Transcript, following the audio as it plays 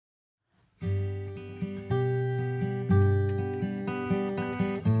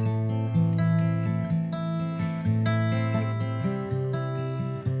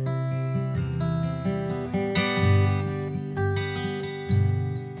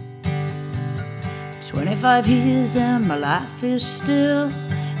25 years and my life is still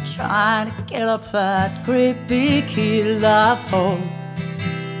trying to get up that great big hill of hope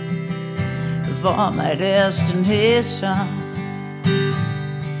for my destination.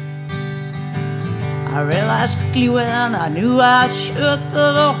 I realized quickly when I knew I should that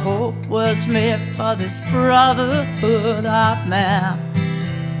the hope was made for this brotherhood of man,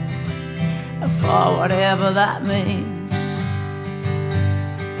 for whatever that means.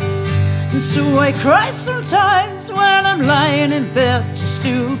 And so I cry sometimes when I'm lying in bed just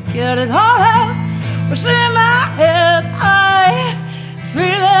to get it all out. What's in my head, I feel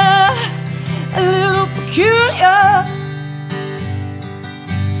it a little peculiar.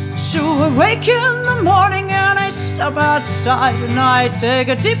 So I wake in the morning and I step outside and I take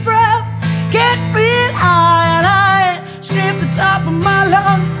a deep breath, get real high, and I scream at the top of my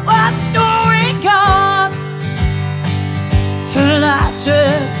lungs, what's going on? And I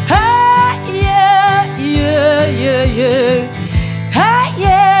said, hey, yeah, yeah, yeah, yeah, hey,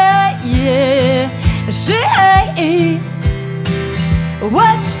 yeah, yeah. I said, hey,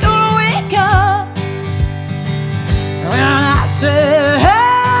 what's going on? And I said,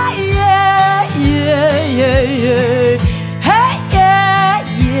 hey, yeah, yeah, yeah, yeah, hey, yeah,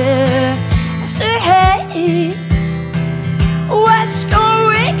 yeah. I said, hey, what's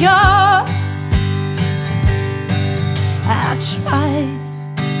going on? I try,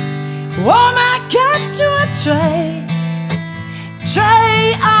 oh my God, do I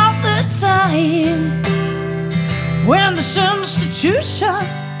try all the time. When this institution,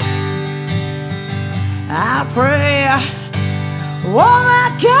 I pray, oh my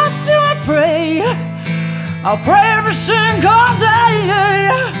God, do I pray? I'll pray every single day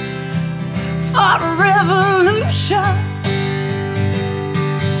for a revolution.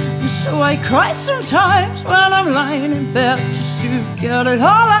 So I cry sometimes when I'm lying in bed just to get it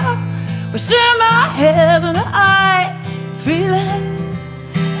all out. What's in my head, and I feel it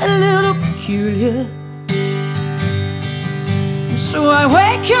a little peculiar. So I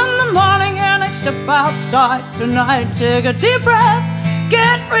wake in the morning and I step outside and I take a deep breath,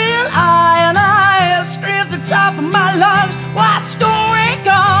 get real high, and I scream at the top of my lungs, what's going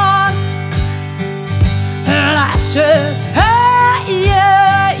on? And I said, hey,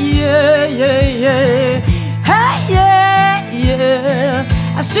 yeah, yeah, yeah, yeah, hey, yeah, yeah.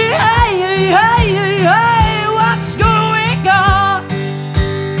 I said, hey, hey, hey, what's going on?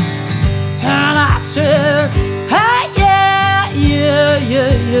 And I said, hey, yeah, yeah,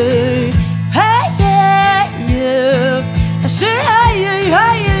 yeah, yeah, hey, yeah, yeah. I said, hey, hey,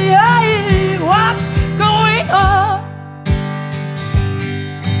 hey, hey, what's going on?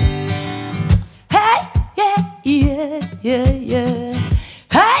 Hey, yeah, yeah, yeah, yeah,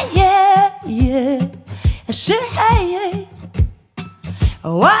 hey, yeah, yeah. I said, hey, hey,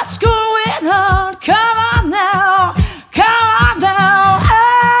 what's going on? Come on now, come on now.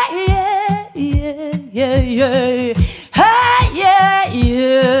 Hey, yeah, yeah, yeah, yeah. Hey, yeah,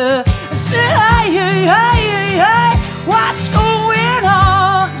 yeah. I said, hey, hey, hey, hey, what's going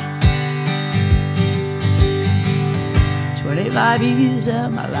on? 25 years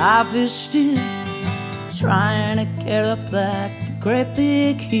and my life is still trying to get up that great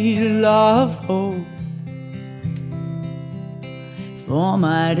big hill of hope for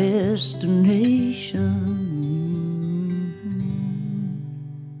my destination.